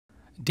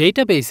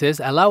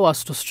Databases allow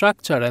us to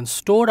structure and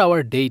store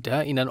our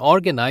data in an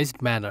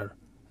organized manner.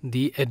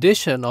 The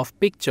addition of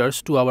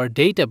pictures to our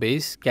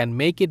database can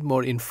make it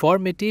more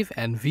informative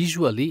and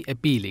visually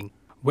appealing.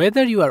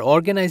 Whether you are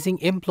organizing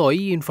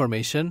employee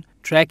information,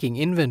 tracking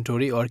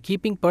inventory, or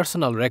keeping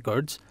personal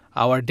records,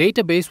 our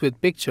database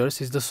with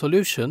pictures is the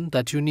solution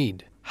that you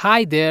need.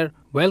 Hi there,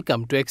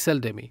 welcome to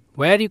Exceldemy,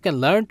 where you can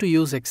learn to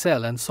use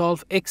Excel and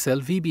solve Excel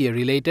VBA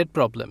related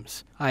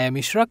problems. I am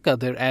Eshrak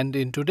Kader, and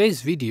in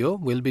today's video,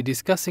 we'll be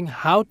discussing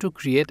how to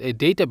create a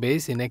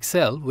database in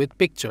Excel with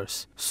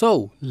pictures.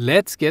 So,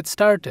 let's get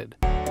started.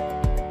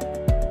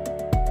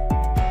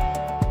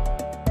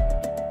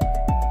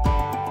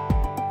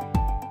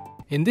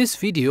 In this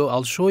video,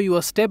 I'll show you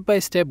a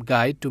step-by-step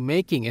guide to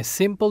making a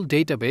simple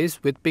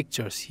database with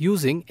pictures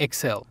using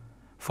Excel.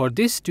 For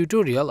this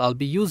tutorial, I'll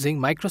be using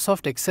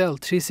Microsoft Excel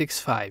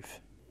 365.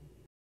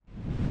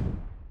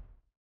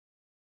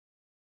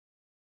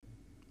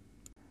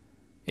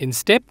 In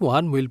step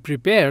 1, we'll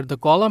prepare the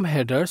column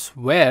headers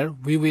where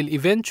we will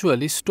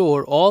eventually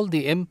store all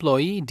the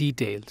employee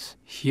details.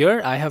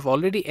 Here, I have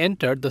already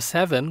entered the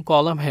 7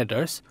 column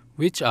headers,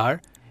 which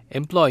are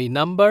employee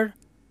number,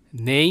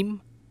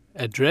 name,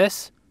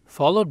 address,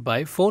 followed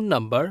by phone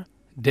number,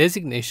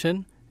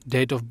 designation,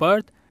 date of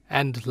birth,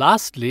 and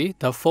lastly,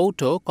 the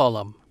photo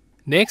column.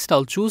 Next,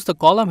 I'll choose the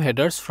column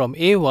headers from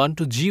A1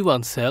 to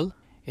G1 cell.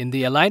 In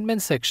the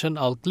alignment section,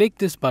 I'll click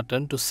this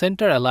button to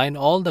center align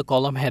all the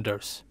column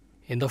headers.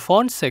 In the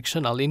font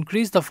section, I'll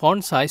increase the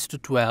font size to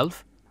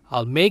 12.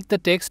 I'll make the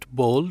text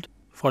bold.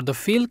 For the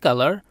fill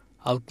color,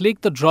 I'll click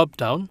the drop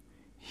down.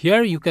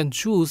 Here you can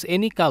choose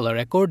any color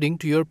according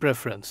to your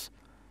preference.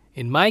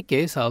 In my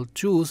case, I'll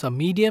choose a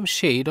medium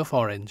shade of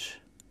orange.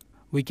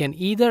 We can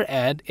either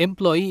add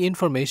employee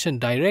information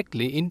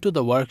directly into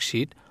the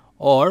worksheet,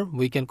 or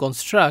we can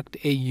construct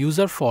a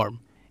user form.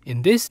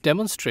 In this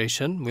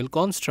demonstration, we'll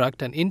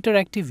construct an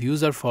interactive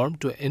user form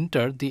to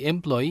enter the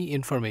employee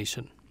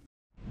information.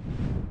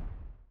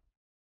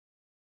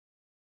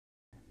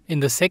 In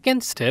the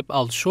second step,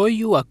 I'll show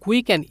you a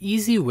quick and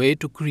easy way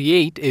to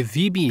create a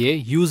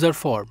VBA user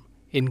form.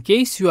 In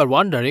case you are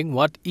wondering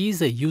what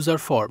is a user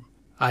form,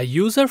 a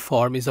user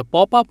form is a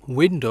pop-up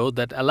window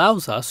that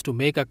allows us to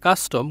make a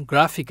custom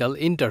graphical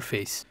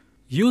interface.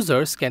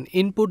 Users can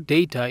input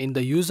data in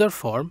the user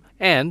form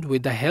and,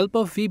 with the help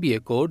of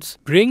VBA codes,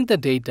 bring the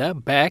data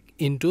back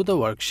into the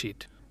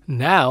worksheet.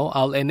 Now,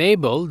 I'll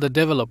enable the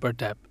Developer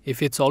tab.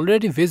 If it's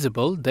already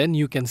visible, then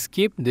you can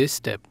skip this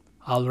step.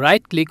 I'll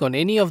right-click on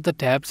any of the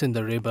tabs in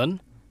the ribbon,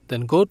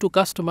 then go to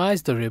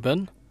Customize the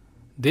ribbon.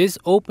 This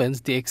opens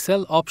the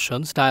Excel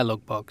Options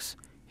dialog box.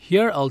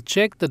 Here I'll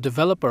check the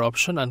Developer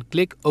option and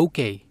click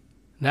OK.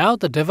 Now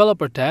the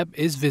Developer tab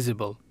is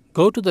visible.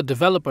 Go to the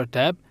Developer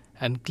tab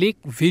and click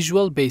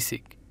Visual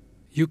Basic.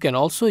 You can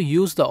also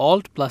use the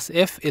Alt plus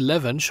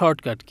F11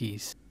 shortcut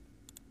keys.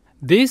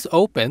 This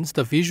opens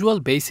the Visual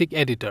Basic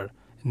editor.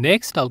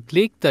 Next I'll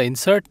click the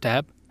Insert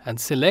tab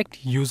and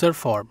select User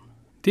Form.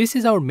 This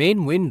is our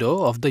main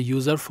window of the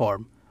user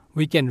form.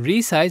 We can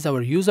resize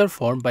our user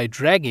form by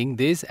dragging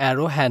these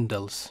arrow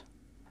handles.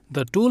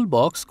 The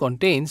toolbox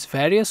contains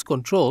various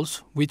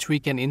controls which we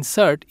can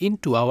insert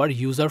into our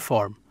user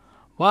form,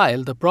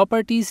 while the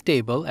Properties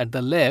table at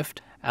the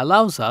left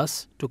allows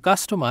us to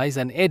customize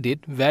and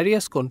edit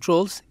various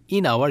controls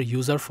in our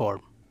user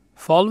form.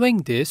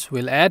 Following this,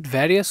 we'll add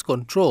various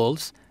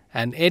controls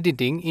and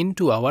editing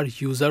into our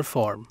user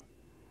form.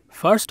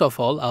 First of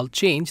all, I'll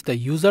change the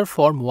user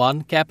form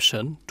 1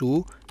 caption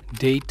to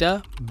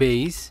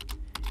Database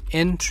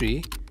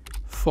Entry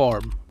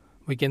Form.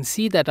 We can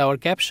see that our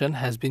caption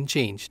has been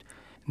changed.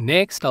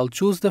 Next, I'll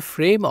choose the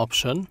frame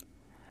option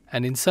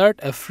and insert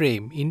a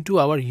frame into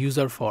our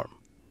user form.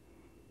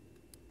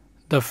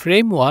 The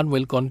frame 1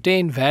 will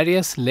contain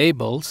various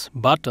labels,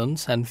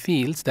 buttons, and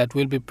fields that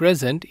will be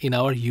present in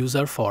our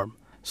user form.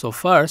 So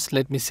first,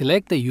 let me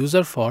select the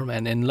user form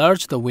and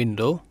enlarge the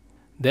window.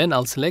 Then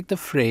I'll select the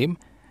frame.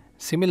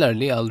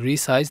 Similarly, I'll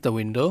resize the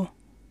window.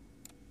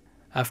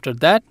 After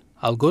that,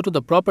 I'll go to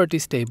the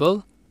Properties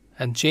table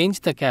and change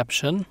the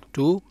caption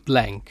to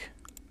blank.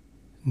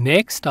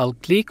 Next, I'll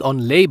click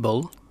on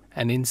Label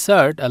and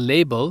insert a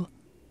label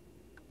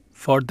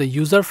for the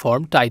user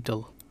form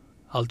title.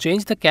 I'll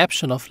change the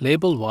caption of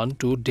Label 1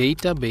 to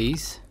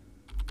Database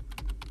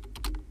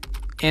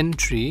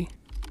Entry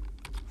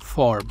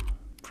Form.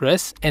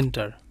 Press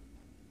Enter.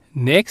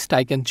 Next,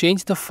 I can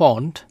change the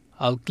font.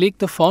 I'll click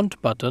the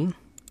Font button.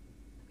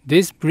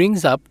 This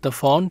brings up the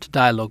font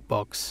dialog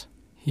box.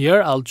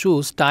 Here I'll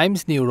choose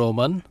Times New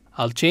Roman.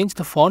 I'll change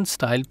the font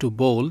style to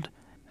bold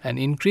and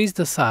increase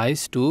the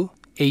size to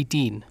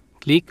 18.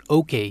 Click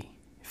OK.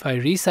 If I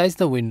resize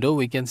the window,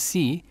 we can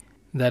see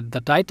that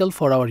the title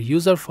for our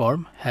user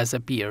form has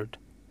appeared.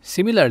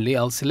 Similarly,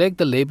 I'll select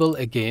the label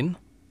again.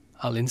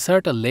 I'll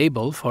insert a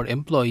label for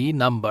employee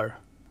number.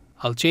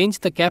 I'll change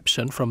the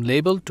caption from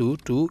label 2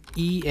 to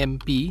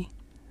emp.no.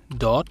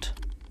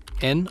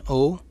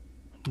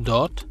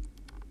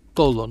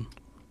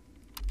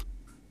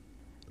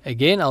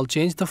 Again, I'll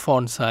change the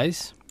font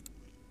size.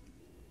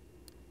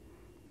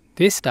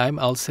 This time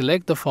I'll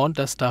select the font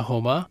as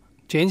Tahoma,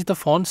 change the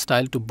font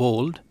style to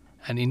bold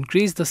and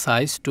increase the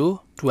size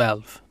to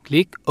 12.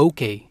 Click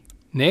OK.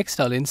 Next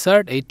I'll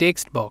insert a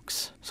text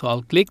box. So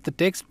I'll click the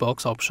text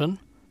box option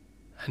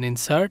and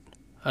insert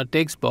a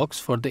text box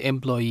for the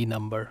employee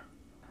number.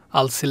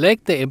 I'll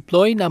select the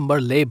employee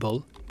number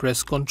label,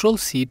 press Ctrl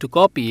C to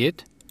copy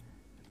it,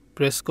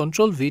 press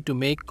Ctrl V to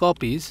make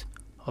copies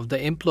of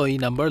the employee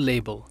number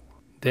label.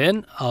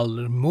 Then I'll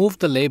remove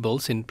the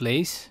labels in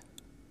place.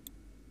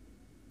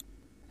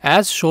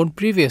 As shown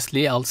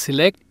previously, I'll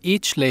select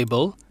each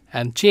label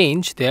and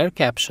change their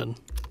caption.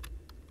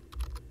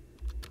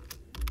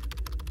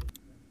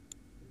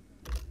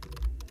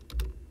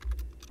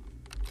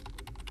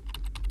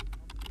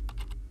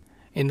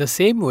 In the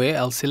same way,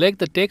 I'll select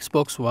the text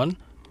box one,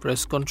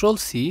 press Ctrl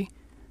C,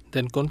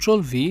 then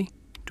Ctrl V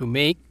to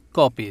make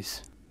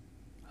copies.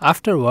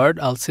 Afterward,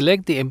 I'll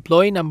select the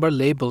employee number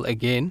label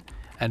again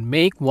and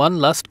make one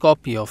last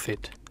copy of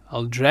it.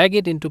 I'll drag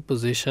it into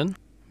position,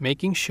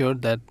 making sure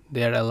that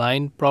they are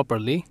aligned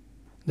properly.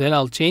 Then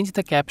I'll change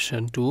the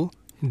caption to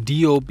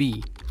DOB.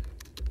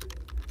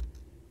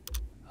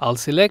 I'll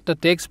select a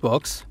text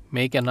box,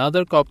 make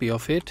another copy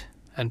of it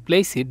and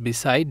place it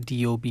beside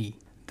DOB.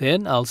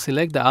 Then I'll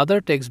select the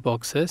other text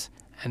boxes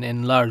and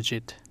enlarge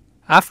it.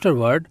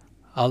 Afterward,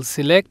 I'll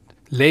select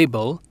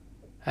label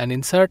and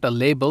insert a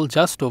label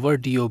just over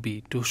DOB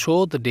to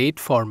show the date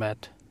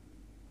format.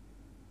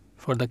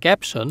 For the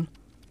caption,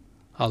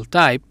 I'll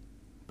type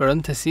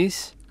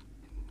parentheses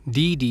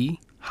DD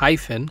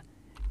hyphen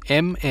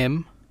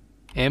MM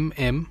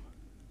MM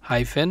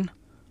hyphen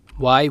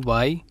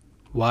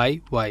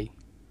YY.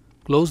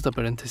 Close the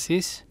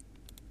parentheses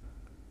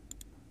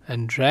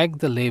and drag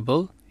the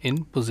label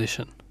in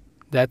position.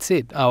 That's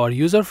it. Our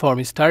user form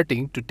is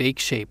starting to take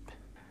shape.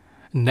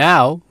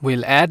 Now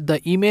we'll add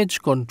the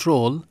image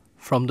control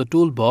from the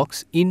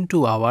toolbox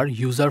into our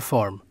user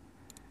form.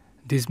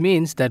 This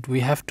means that we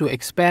have to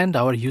expand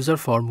our user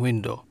form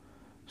window.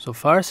 So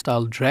first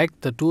I'll drag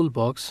the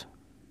toolbox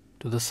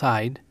to the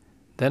side,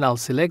 then I'll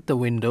select the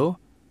window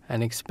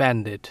and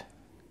expand it.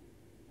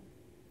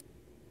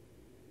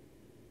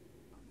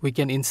 We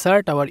can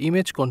insert our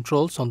image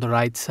controls on the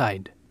right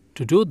side.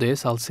 To do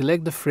this, I'll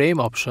select the frame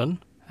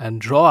option and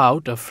draw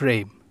out a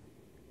frame.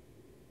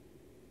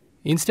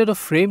 Instead of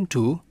frame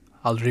 2,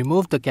 I'll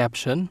remove the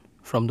caption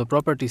from the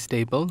properties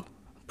table,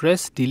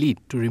 press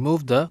delete to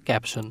remove the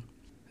caption.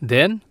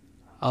 Then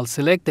I'll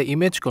select the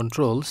image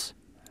controls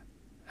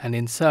and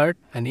insert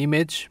an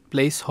image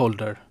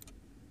placeholder.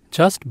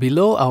 Just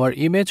below our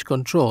image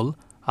control,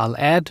 I'll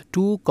add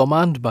two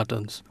command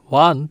buttons,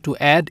 one to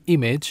add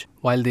image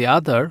while the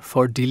other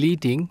for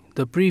deleting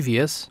the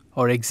previous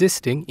or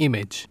existing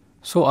image.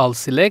 So I'll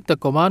select the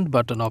command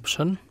button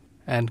option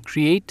and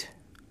create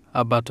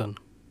a button.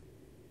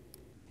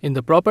 In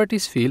the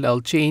properties field,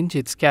 I'll change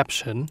its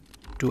caption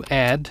to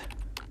add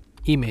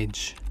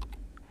image.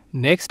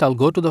 Next, I'll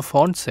go to the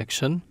font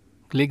section,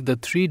 click the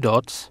three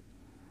dots.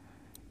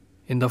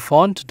 In the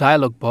font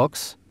dialog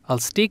box, I'll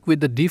stick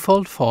with the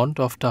default font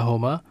of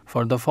Tahoma.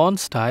 For the font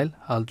style,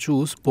 I'll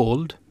choose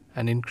bold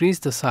and increase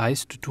the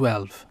size to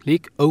 12.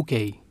 Click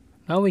OK.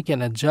 Now we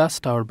can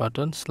adjust our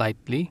button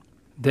slightly.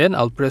 Then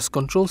I'll press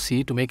Ctrl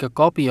C to make a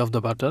copy of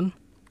the button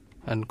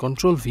and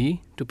Ctrl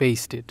V to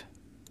paste it.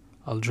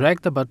 I'll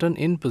drag the button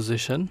in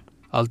position.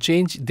 I'll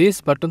change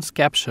this button's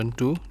caption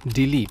to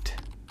delete.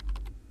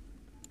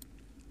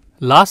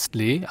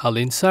 Lastly, I'll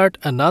insert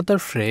another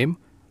frame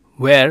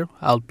where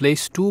I'll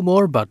place two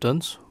more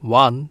buttons,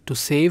 one to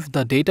save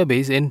the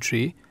database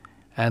entry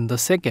and the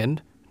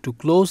second to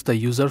close the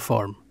user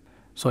form.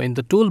 So in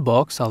the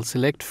toolbox, I'll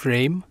select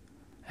frame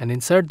and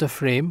insert the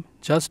frame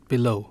just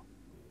below.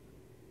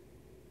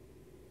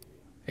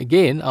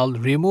 Again, I'll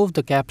remove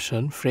the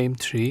caption frame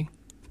 3,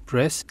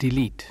 press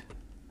delete.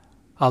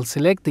 I'll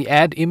select the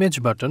add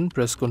image button,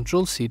 press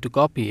Ctrl C to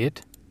copy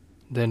it,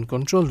 then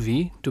Ctrl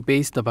V to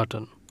paste the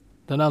button.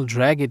 Then I'll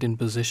drag it in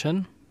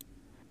position.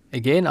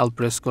 Again, I'll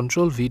press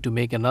Ctrl V to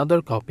make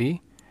another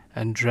copy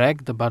and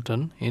drag the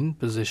button in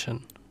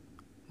position.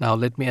 Now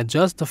let me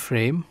adjust the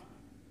frame.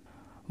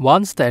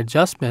 Once the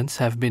adjustments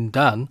have been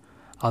done,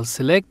 I'll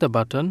select the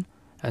button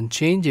and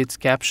change its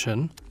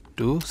caption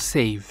to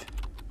save.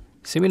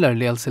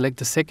 Similarly, I'll select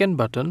the second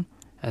button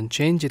and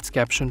change its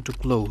caption to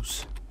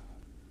close.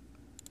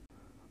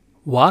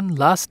 One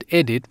last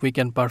edit we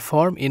can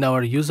perform in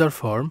our user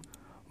form.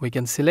 We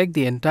can select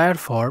the entire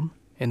form.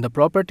 In the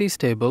properties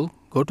table,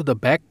 go to the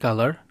back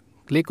color,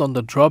 click on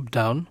the drop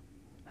down,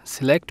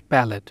 select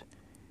palette.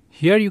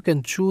 Here you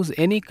can choose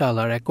any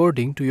color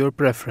according to your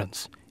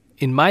preference.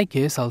 In my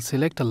case, I'll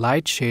select a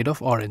light shade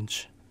of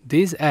orange.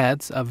 This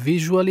adds a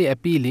visually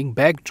appealing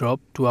backdrop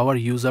to our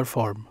user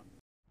form.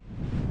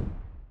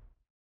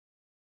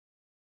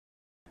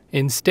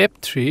 In step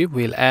 3,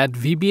 we'll add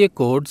VBA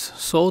codes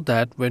so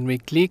that when we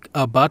click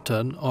a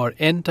button or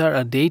enter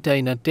a data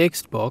in a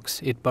text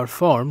box, it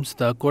performs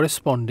the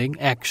corresponding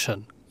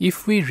action.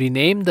 If we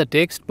rename the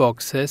text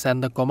boxes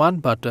and the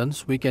command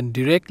buttons, we can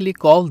directly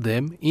call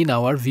them in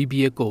our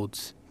VBA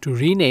codes. To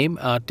rename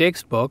a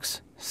text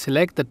box,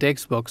 select the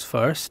text box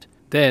first.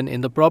 Then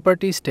in the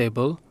Properties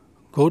table,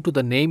 go to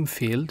the Name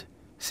field,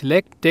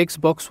 select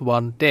text box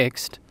 1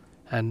 text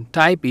and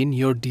type in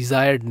your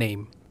desired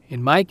name.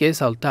 In my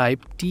case, I'll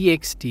type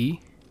TXT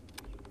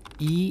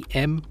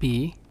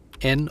EMPNO,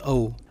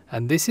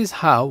 and this is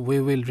how we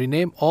will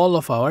rename all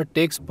of our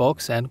text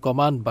box and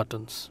command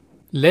buttons.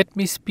 Let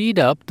me speed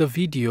up the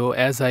video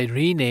as I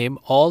rename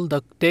all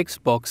the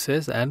text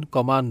boxes and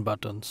command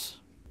buttons.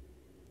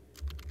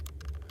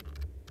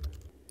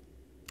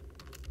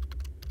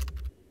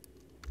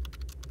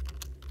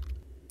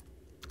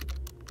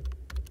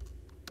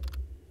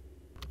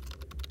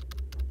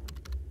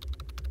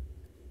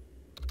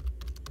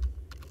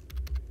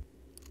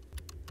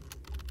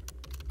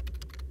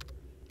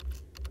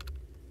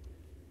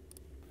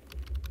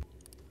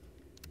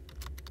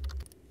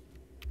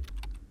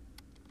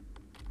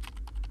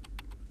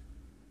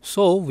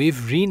 So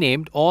we've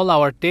renamed all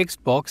our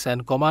text box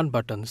and command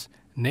buttons.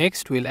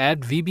 Next, we'll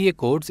add VBA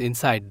codes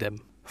inside them.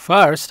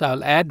 First,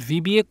 I'll add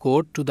VBA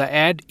code to the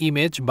Add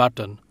Image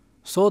button,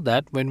 so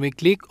that when we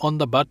click on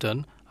the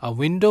button, a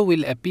window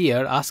will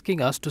appear asking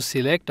us to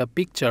select a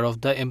picture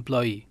of the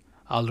employee.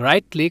 I'll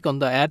right-click on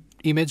the Add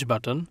Image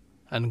button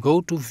and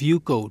go to View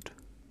Code.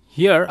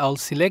 Here, I'll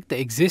select the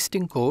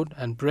existing code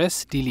and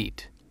press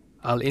Delete.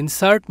 I'll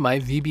insert my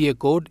VBA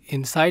code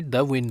inside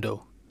the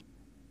window.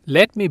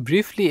 Let me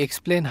briefly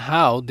explain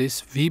how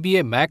this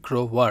VBA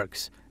macro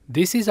works.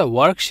 This is a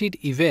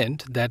worksheet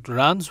event that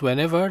runs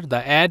whenever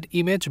the Add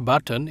Image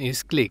button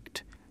is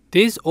clicked.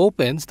 This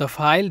opens the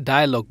File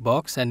dialog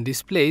box and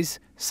displays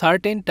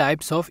certain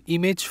types of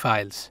image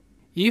files.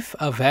 If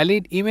a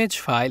valid image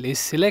file is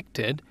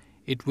selected,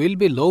 it will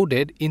be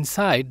loaded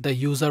inside the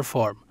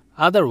UserForm.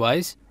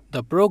 Otherwise,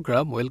 the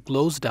program will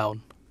close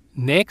down.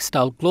 Next,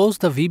 I'll close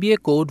the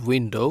VBA code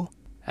window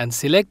and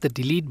select the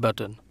Delete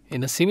button.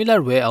 In a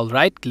similar way, I'll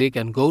right-click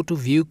and go to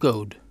View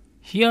Code.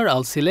 Here,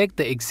 I'll select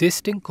the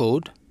existing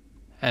code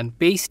and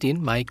paste in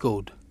my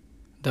code.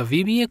 The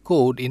VBA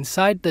code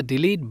inside the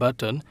Delete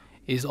button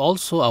is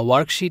also a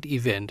worksheet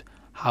event.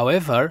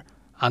 However,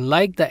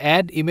 unlike the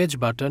Add Image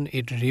button,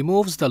 it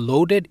removes the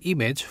loaded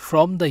image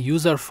from the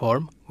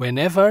UserForm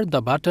whenever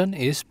the button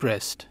is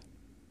pressed.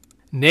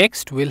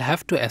 Next, we'll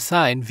have to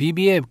assign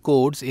VBA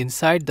codes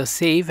inside the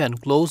Save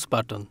and Close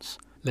buttons.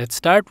 Let's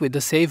start with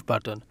the Save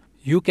button.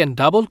 You can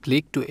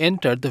double-click to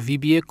enter the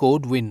VBA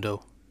code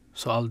window.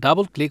 So I'll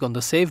double-click on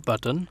the Save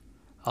button.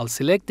 I'll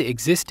select the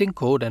existing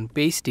code and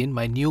paste in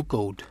my new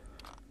code.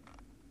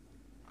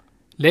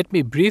 Let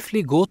me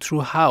briefly go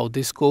through how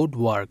this code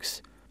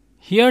works.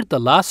 Here, the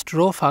last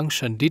row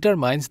function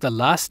determines the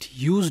last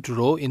used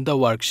row in the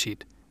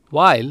worksheet,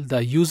 while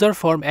the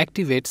UserForm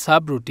Activate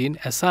subroutine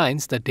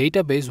assigns the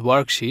database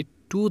worksheet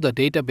to the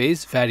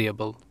database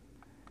variable.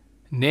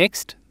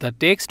 Next, the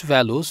text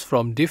values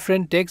from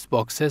different text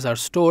boxes are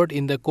stored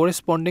in the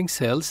corresponding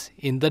cells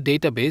in the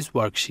database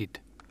worksheet.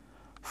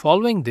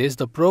 Following this,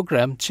 the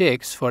program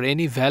checks for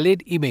any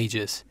valid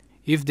images.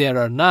 If there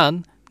are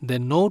none,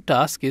 then no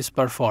task is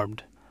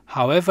performed.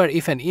 However,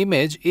 if an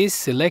image is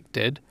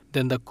selected,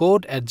 then the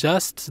code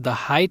adjusts the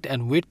height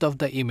and width of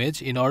the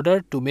image in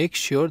order to make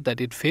sure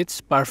that it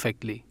fits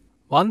perfectly.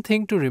 One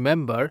thing to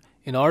remember,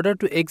 in order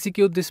to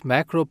execute this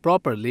macro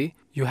properly,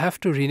 you have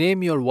to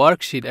rename your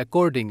worksheet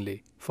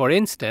accordingly. For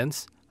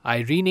instance, I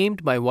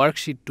renamed my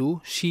worksheet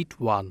to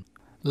Sheet 1.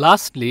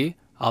 Lastly,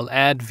 I'll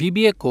add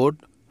VBA code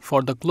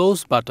for the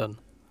Close button.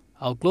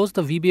 I'll close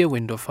the VBA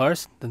window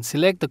first, then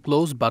select the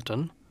Close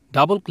button,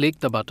 double-click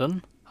the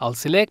button. I'll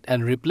select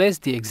and replace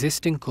the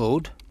existing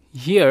code.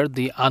 Here,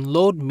 the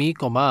Unload Me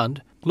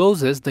command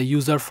closes the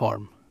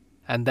UserForm.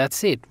 And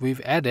that's it,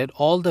 we've added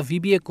all the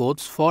VBA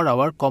codes for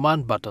our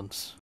command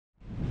buttons.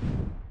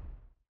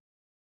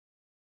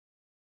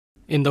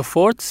 In the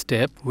fourth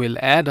step, we'll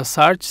add a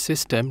search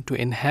system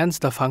to enhance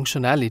the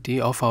functionality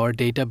of our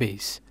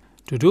database.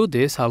 To do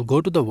this, I'll go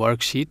to the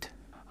worksheet.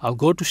 I'll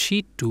go to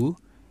Sheet 2.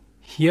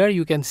 Here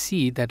you can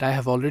see that I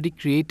have already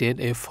created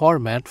a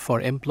format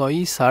for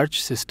Employee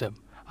Search System.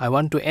 I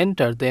want to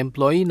enter the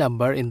employee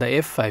number in the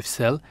F5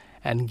 cell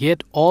and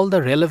get all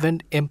the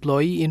relevant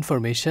employee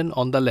information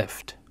on the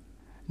left.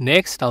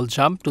 Next, I'll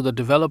jump to the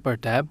Developer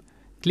tab,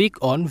 click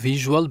on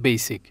Visual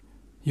Basic.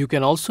 You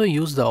can also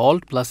use the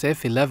Alt plus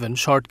F11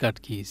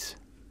 shortcut keys.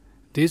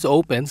 This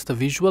opens the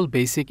Visual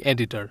Basic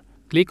editor.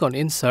 Click on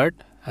Insert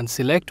and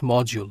select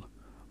Module.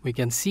 We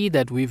can see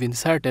that we've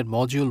inserted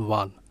Module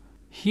 1.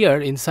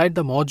 Here inside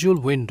the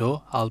module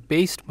window, I'll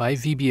paste my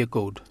VBA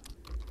code.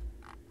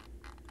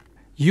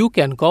 You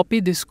can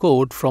copy this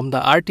code from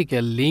the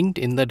article linked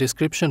in the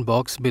description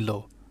box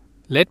below.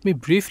 Let me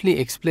briefly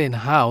explain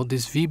how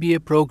this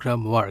VBA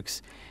program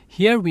works.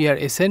 Here we are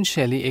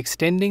essentially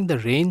extending the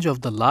range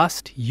of the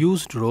last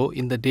used row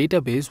in the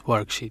database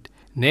worksheet.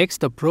 Next,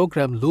 the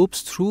program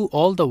loops through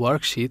all the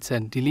worksheets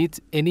and deletes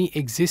any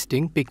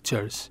existing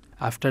pictures.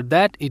 After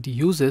that, it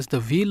uses the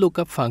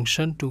VLOOKUP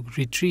function to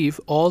retrieve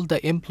all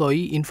the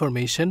employee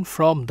information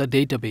from the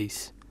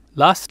database.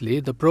 Lastly,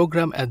 the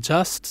program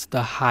adjusts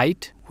the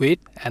height,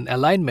 width, and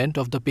alignment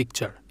of the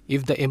picture.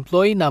 If the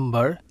employee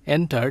number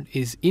entered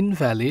is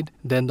invalid,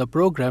 then the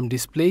program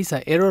displays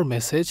an error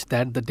message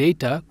that the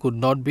data could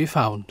not be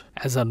found.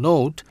 As a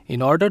note,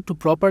 in order to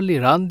properly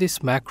run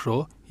this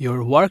macro, your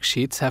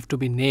worksheets have to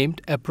be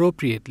named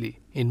appropriately.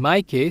 In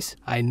my case,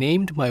 I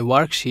named my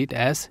worksheet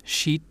as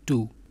Sheet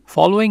 2.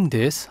 Following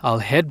this,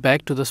 I'll head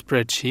back to the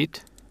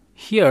spreadsheet.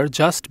 Here,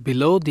 just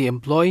below the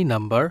employee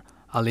number,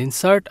 I'll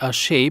insert a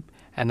shape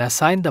and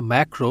assign the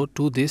macro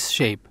to this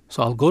shape.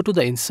 So I'll go to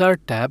the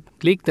Insert tab,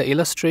 click the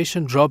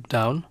Illustration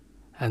drop-down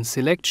and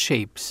select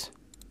Shapes.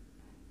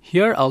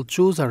 Here I'll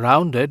choose a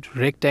rounded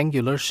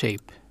rectangular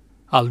shape.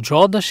 I'll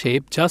draw the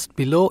shape just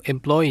below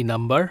employee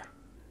number.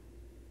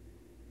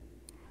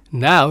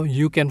 Now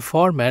you can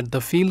format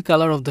the fill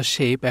color of the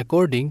shape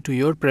according to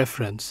your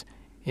preference.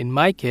 In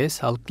my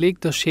case, I'll click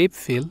the Shape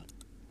Fill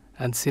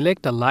and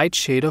select a light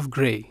shade of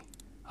gray.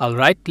 I'll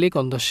right-click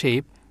on the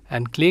shape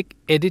and click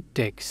Edit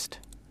Text.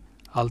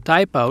 I'll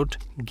type out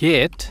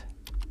Get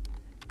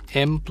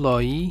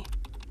Employee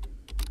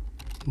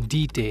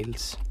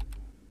Details.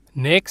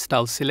 Next,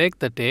 I'll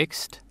select the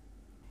text,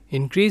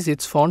 increase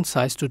its font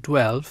size to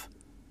 12,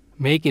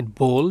 make it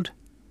bold,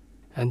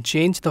 and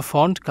change the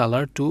font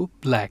color to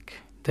black.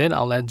 Then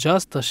I'll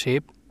adjust the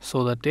shape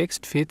so the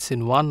text fits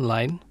in one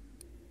line.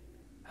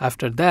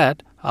 After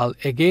that, I'll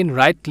again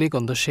right-click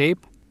on the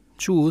shape,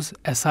 choose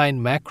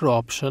Assign Macro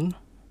option.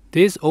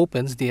 This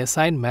opens the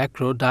Assign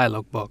Macro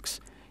dialog box.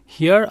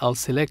 Here I'll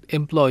select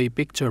Employee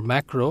Picture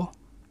Macro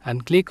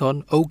and click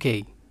on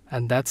OK.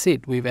 And that's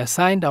it, we've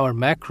assigned our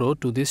macro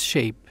to this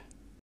shape.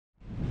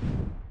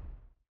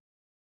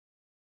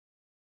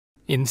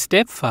 In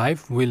step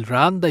 5, we'll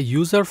run the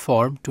user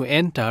form to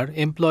enter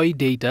employee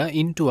data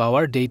into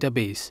our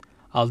database.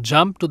 I'll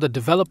jump to the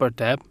Developer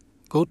tab,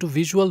 go to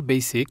Visual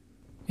Basic.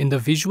 In the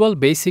Visual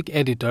Basic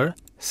editor,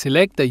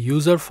 select the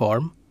user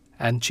form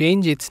and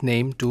change its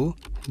name to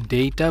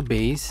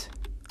database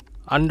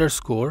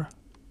underscore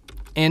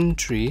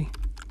entry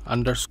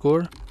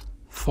underscore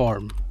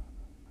form.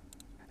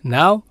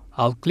 Now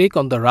I'll click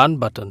on the Run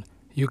button.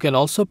 You can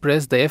also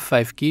press the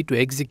F5 key to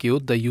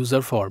execute the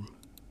user form.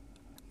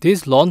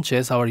 This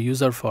launches our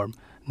user form.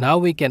 Now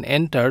we can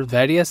enter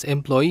various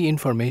employee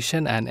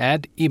information and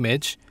add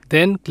image,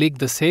 then click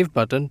the Save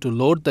button to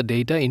load the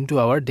data into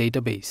our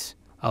database.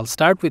 I'll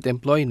start with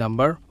employee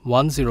number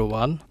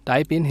 101,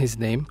 type in his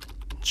name,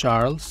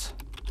 Charles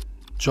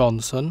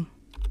Johnson,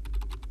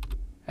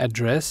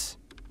 address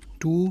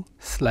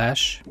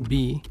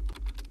 2/B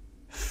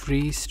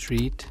Free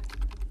Street,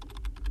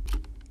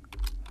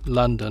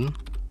 London,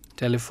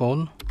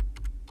 telephone,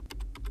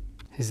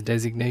 his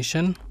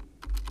designation,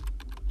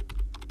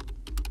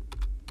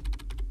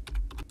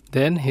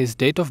 then his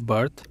date of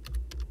birth.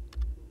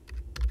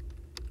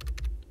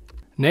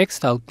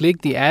 Next, I'll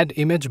click the Add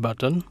Image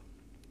button.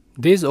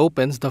 This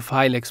opens the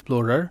File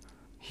Explorer.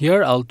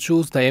 Here I'll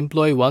choose the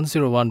Employee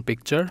 101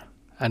 picture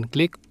and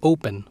click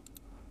Open.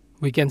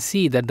 We can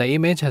see that the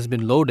image has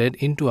been loaded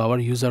into our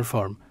user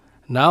form.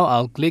 Now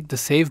I'll click the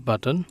Save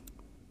button.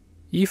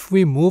 If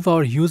we move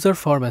our user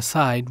form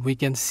aside, we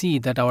can see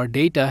that our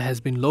data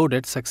has been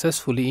loaded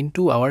successfully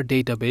into our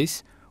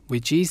database,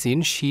 which is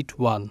in Sheet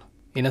 1.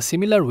 In a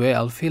similar way,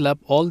 I'll fill up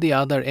all the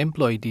other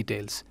employee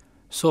details.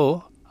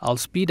 So I'll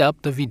speed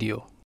up the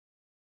video.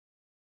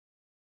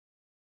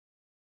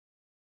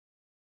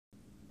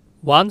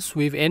 Once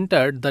we've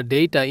entered the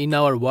data in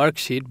our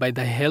worksheet by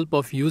the help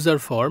of user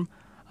form,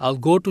 I'll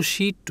go to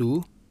Sheet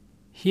 2.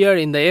 Here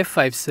in the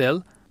F5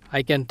 cell,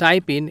 I can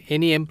type in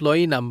any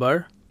employee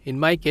number. In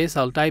my case,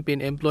 I'll type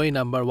in employee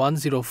number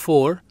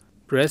 104,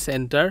 press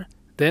Enter.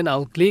 Then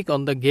I'll click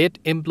on the Get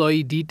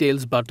Employee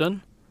Details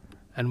button,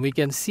 and we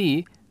can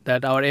see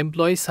that our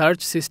employee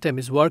search system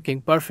is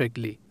working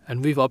perfectly,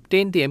 and we've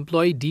obtained the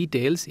employee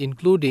details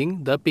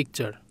including the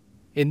picture.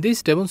 In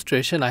this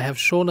demonstration, I have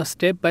shown a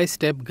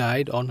step-by-step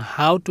guide on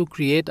how to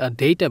create a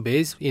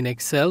database in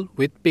Excel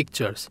with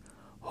pictures.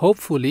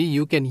 Hopefully,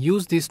 you can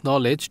use this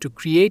knowledge to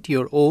create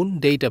your own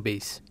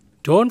database.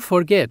 Don't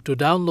forget to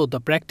download the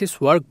practice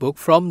workbook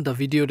from the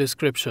video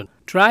description.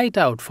 Try it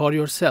out for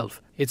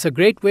yourself. It's a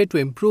great way to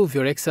improve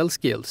your Excel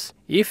skills.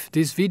 If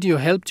this video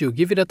helped you,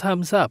 give it a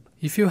thumbs up.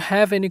 If you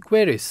have any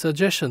queries,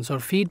 suggestions or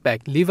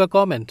feedback, leave a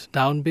comment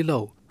down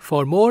below.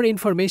 For more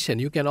information,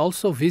 you can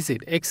also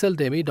visit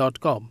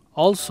exceldemy.com.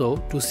 Also,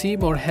 to see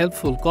more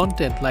helpful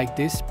content like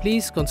this,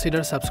 please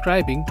consider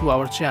subscribing to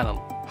our channel.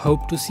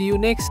 Hope to see you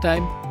next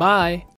time. Bye!